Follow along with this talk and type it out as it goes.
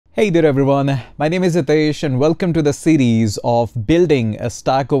Hey there everyone, my name is Hitesh and welcome to the series of building a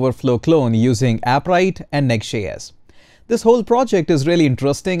Stack Overflow clone using Appwrite and Next.js. This whole project is really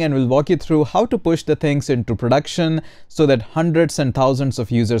interesting and we'll walk you through how to push the things into production so that hundreds and thousands of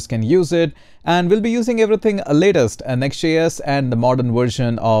users can use it, and we'll be using everything latest Next.js and the modern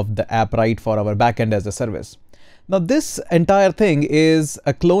version of the Appwrite for our backend as a service. Now this entire thing is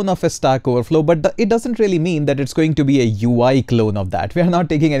a clone of a Stack Overflow, but it doesn't really mean that it's going to be a UI clone of that. We are not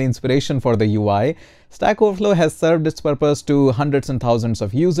taking any inspiration for the UI. Stack Overflow has served its purpose to hundreds and thousands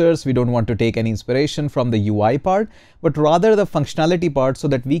of users. We don't want to take any inspiration from the UI part, but rather the functionality part so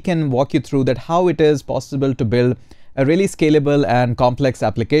that we can walk you through that how it is possible to build a really scalable and complex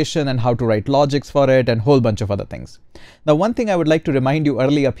application and how to write logics for it and a whole bunch of other things. Now, one thing I would like to remind you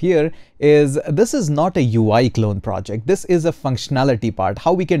early up here is this is not a UI clone project. This is a functionality part,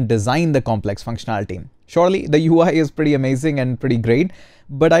 how we can design the complex functionality. Surely the UI is pretty amazing and pretty great,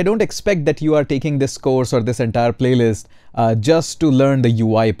 but I don't expect that you are taking this course or this entire playlist just to learn the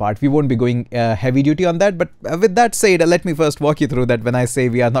UI part. We won't be going heavy duty on that. But with that said, let me first walk you through that. When I say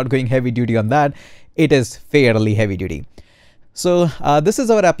we are not going heavy duty on that, it is fairly heavy duty. So this is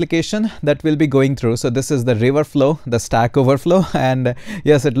our application that we'll be going through. So this is the river flow, the Stack Overflow, and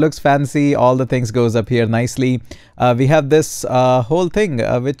yes, it looks fancy. All the things goes up here nicely. We have this whole thing,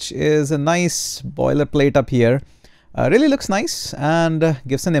 which is a nice boilerplate up here. Really looks nice and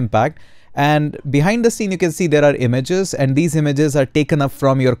gives an impact. And behind the scene, you can see there are images, and these images are taken up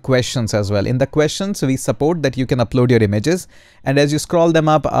from your questions as well. In the questions, we support that you can upload your images. And as you scroll them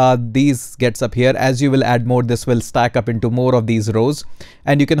up, these gets up here. As you will add more, this will stack up into more of these rows.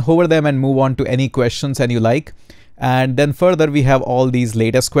 And you can hover them and move on to any questions and you like. And then further, we have all these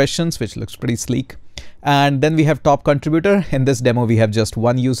latest questions, which looks pretty sleek. And then we have top contributor. In this demo, we have just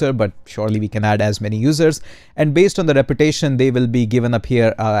one user, but surely we can add as many users. And based on the reputation, they will be given up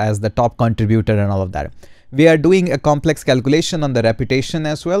here as the top contributor and all of that. We are doing a complex calculation on the reputation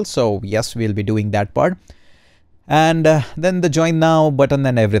as well. So yes, we'll be doing that part. And then the join now button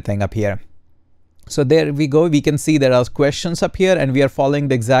and everything up here. So there we go. We can see there are questions up here, and we are following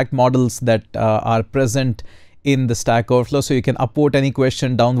the exact models that are present in the Stack Overflow. So you can upvote any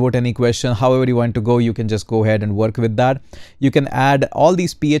question, downvote any question, however you want to go, you can just go ahead and work with that. You can add all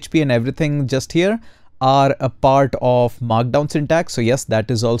these PHP and everything just here are a part of markdown syntax. So yes,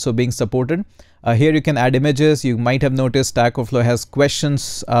 that is also being supported. Here you can add images. You might have noticed Stack Overflow has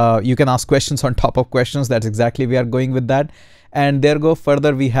questions. You can ask questions on top of questions. That's exactly we are going with that. And there go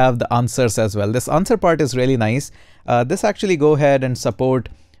further, we have the answers as well. This answer part is really nice. This actually go ahead and support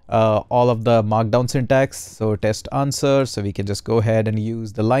all of the markdown syntax. So test answer. So we can just go ahead and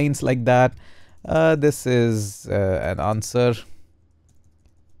use the lines like that. This is an answer.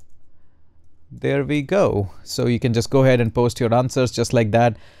 There we go. So you can just go ahead and post your answers just like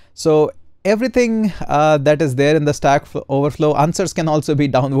that. So everything that is there in the Stack Overflow, answers can also be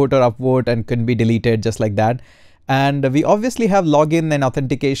downvote or upvote and can be deleted just like that. And we obviously have login and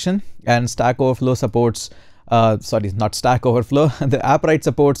authentication, and Stack Overflow supports sorry, not Stack Overflow. The Appwrite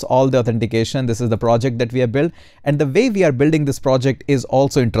supports all the authentication. This is the project that we have built. And the way we are building this project is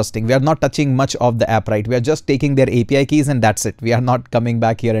also interesting. We are not touching much of the Appwrite. We are just taking their API keys and that's it. We are not coming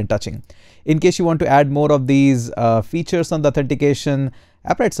back here and touching. In case you want to add more of these features on the authentication,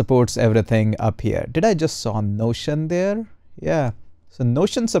 Appwrite supports everything up here. Did I just saw Notion there? Yeah. So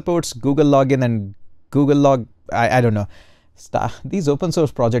Notion supports Google Login and Google Log. I don't know. These open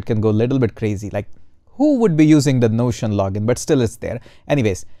source projects can go a little bit crazy. Like, who would be using the Notion login, but still it's there.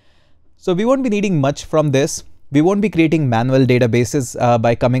 Anyways, so we won't be needing much from this. We won't be creating manual databases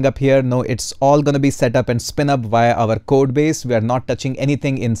by coming up here. No, it's all going to be set up and spin up via our code base. We are not touching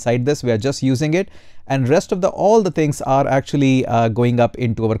anything inside this. We are just using it. And rest of all the things are actually going up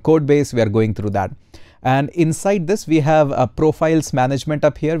into our code base. We are going through that. And inside this, we have a profiles management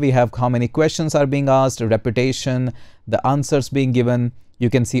up here. We have how many questions are being asked, reputation, the answers being given. You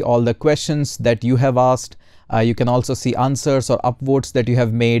can see all the questions that you have asked. You can also see answers or upvotes that you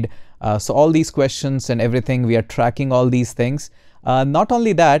have made. So all these questions and everything, we are tracking all these things. Not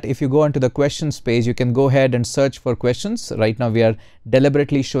only that, if you go onto the questions page, you can go ahead and search for questions. Right now, we are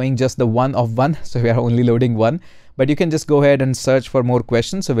deliberately showing just the one of one. So we are only loading one, but you can just go ahead and search for more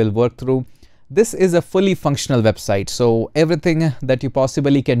questions. So we'll work through. This is a fully functional website. So everything that you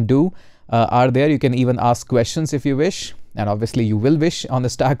possibly can do are there. You can even ask questions if you wish. And obviously you will wish on the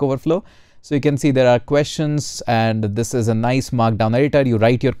Stack Overflow. So you can see there are questions, and this is a nice markdown editor. You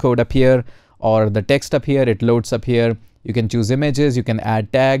write your code up here or the text up here, it loads up here. You can choose images, you can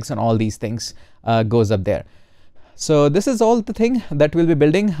add tags, and all these things goes up there. So this is all the thing that we'll be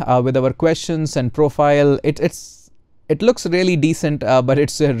building with our questions and profile. It's it looks really decent, but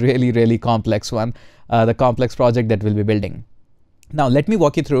it's a really, really complex one, the complex project that we'll be building. Now, let me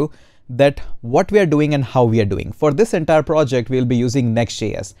walk you through that what we are doing and how we are doing. For this entire project, we'll be using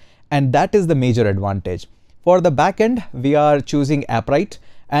Next.js, and that is the major advantage. For the backend, we are choosing Appwrite,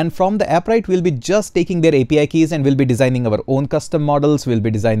 and from the Appwrite, we'll be just taking their API keys and we'll be designing our own custom models. We'll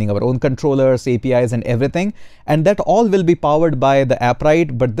be designing our own controllers, APIs, and everything. And that all will be powered by the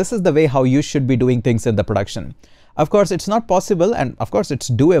Appwrite, but this is the way how you should be doing things in the production. Of course, it's not possible, and of course it's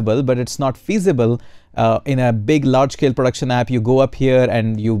doable, but it's not feasible in a big large-scale production app. You go up here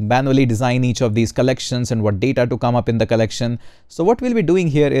and you manually design each of these collections and what data to come up in the collection. So what we'll be doing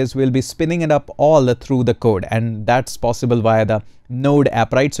here is we'll be spinning it up all through the code, and that's possible via the Node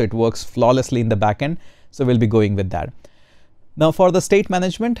Appwrite, so it works flawlessly in the backend. So we'll be going with that. Now for the state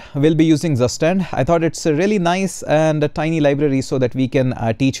management, we'll be using Zustand. I thought it's a really nice and a tiny library so that we can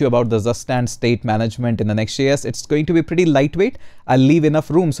teach you about the Zustand state management in the Next.js. It's going to be pretty lightweight. I'll leave enough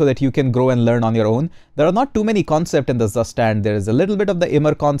room so that you can grow and learn on your own. There are not too many concepts in the Zustand. There is a little bit of the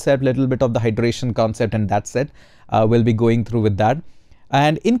immer concept, little bit of the hydration concept, and that's it. We'll be going through with that.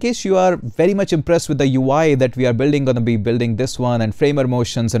 And in case you are very much impressed with the UI that we are building, going to be building this one and framer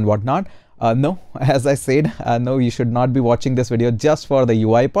motions and whatnot, no, as I said, no, you should not be watching this video just for the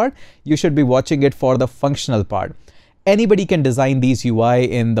UI part. You should be watching it for the functional part. Anybody can design these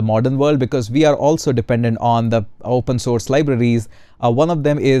UI in the modern world because we are also dependent on the open source libraries. One of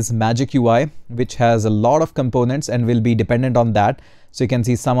them is Magic UI, which has a lot of components and will be dependent on that. So you can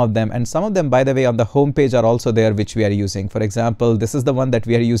see some of them, and some of them, by the way, on the home page are also there, which we are using. For example, this is the one that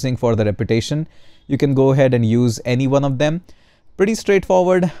we are using for the reputation. You can go ahead and use any one of them. Pretty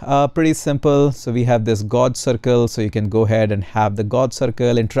straightforward, pretty simple. So we have this God circle, so you can go ahead and have the God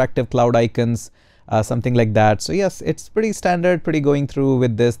circle, interactive cloud icons, something like that. So yes, it's pretty standard, pretty going through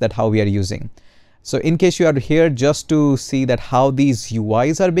with this, that how we are using. So in case you are here just to see that how these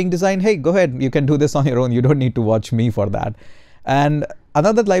UIs are being designed, hey, go ahead, you can do this on your own. You don't need to watch me for that. And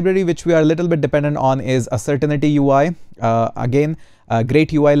another library which we are a little bit dependent on is a Certainty UI. Again, a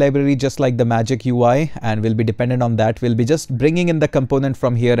great UI library just like the Magic UI, and we'll be dependent on that. We'll be just bringing in the component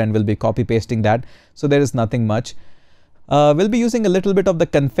from here and we'll be copy pasting that. So there is nothing much. We'll be using a little bit of the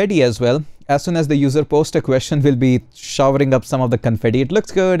confetti as well. As soon as the user posts a question, we'll be showering up some of the confetti. It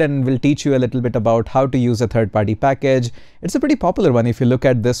looks good, and we'll teach you a little bit about how to use a third-party package. It's a pretty popular one. If you look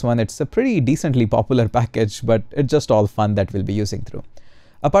at this one, it's a pretty decently popular package, but it's just all fun that we'll be using through.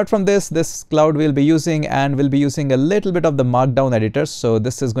 Apart from this cloud we'll be using, and we'll be using a little bit of the markdown editors. So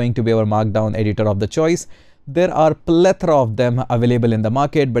this is going to be our markdown editor of the choice. There are plethora of them available in the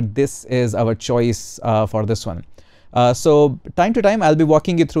market, but this is our choice for this one. So time to time, I'll be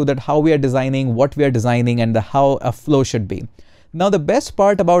walking you through that how we are designing, what we are designing, and how a flow should be. Now, the best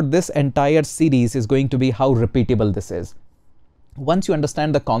part about this entire series is going to be how repeatable this is. Once you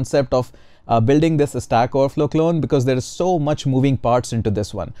understand the concept of building this Stack Overflow clone, because there is so much moving parts into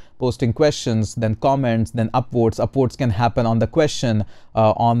this one, posting questions, then comments, then upvotes can happen on the question,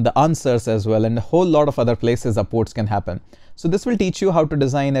 on the answers as well, and a whole lot of other places upvotes can happen. So this will teach you how to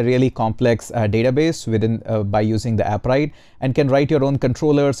design a really complex database within by using the Appwrite, and can write your own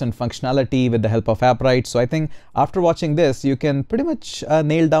controllers and functionality with the help of Appwrite. So I think after watching this, you can pretty much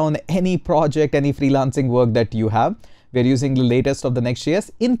nail down any project, any freelancing work that you have. We're using the latest of the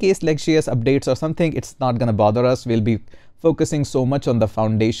Next.js. In case Next.js updates or something, it's not going to bother us. We'll be focusing so much on the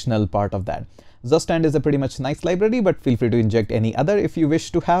foundational part of that. Zustand is a pretty much nice library, but feel free to inject any other if you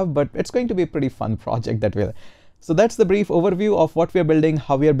wish to have, but it's going to be a pretty fun project that will. So that's the brief overview of what we're building,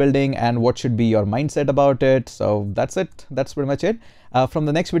 how we are building, and what should be your mindset about it. So that's it. That's pretty much it. From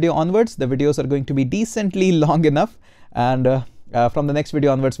the next video onwards, the videos are going to be decently long enough. And from the next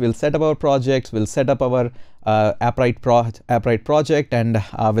video onwards, we'll set up our projects, we'll set up our Appwrite project, and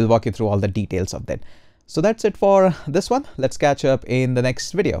we'll walk you through all the details of that. So that's it for this one. Let's catch up in the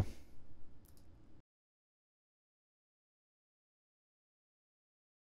next video.